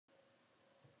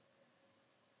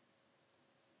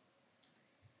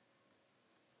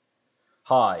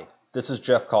Hi, this is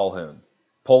Jeff Calhoun,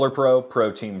 PolarPro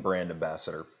Pro Team Brand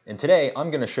Ambassador, and today I'm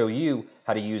going to show you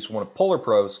how to use one of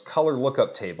PolarPro's color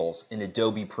lookup tables in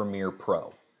Adobe Premiere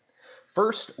Pro.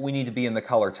 First, we need to be in the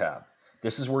Color tab.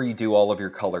 This is where you do all of your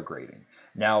color grading.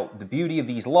 Now, the beauty of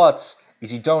these LUTs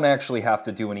is you don't actually have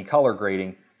to do any color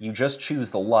grading, you just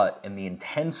choose the LUT and the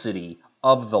intensity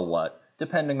of the LUT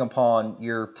depending upon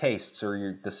your tastes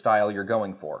or the style you're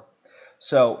going for.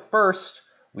 So first,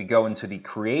 we go into the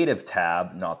Creative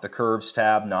tab, not the Curves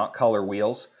tab, not Color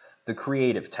Wheels, the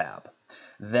Creative tab.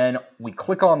 Then we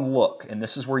click on Look, and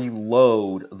this is where you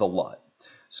load the LUT.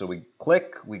 So we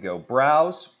click, we go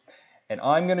Browse, and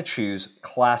I'm going to choose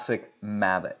Classic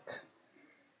Mavic.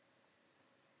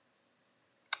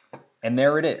 And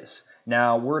there it is.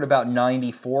 Now we're at about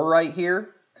 94 right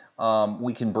here.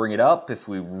 We can bring it up if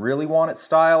we really want it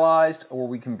stylized, or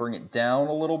we can bring it down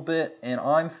a little bit, and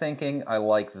I'm thinking I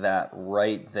like that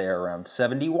right there around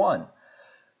 71.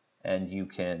 And you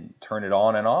can turn it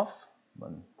on and off,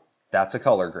 and that's a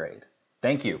color grade.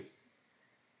 Thank you.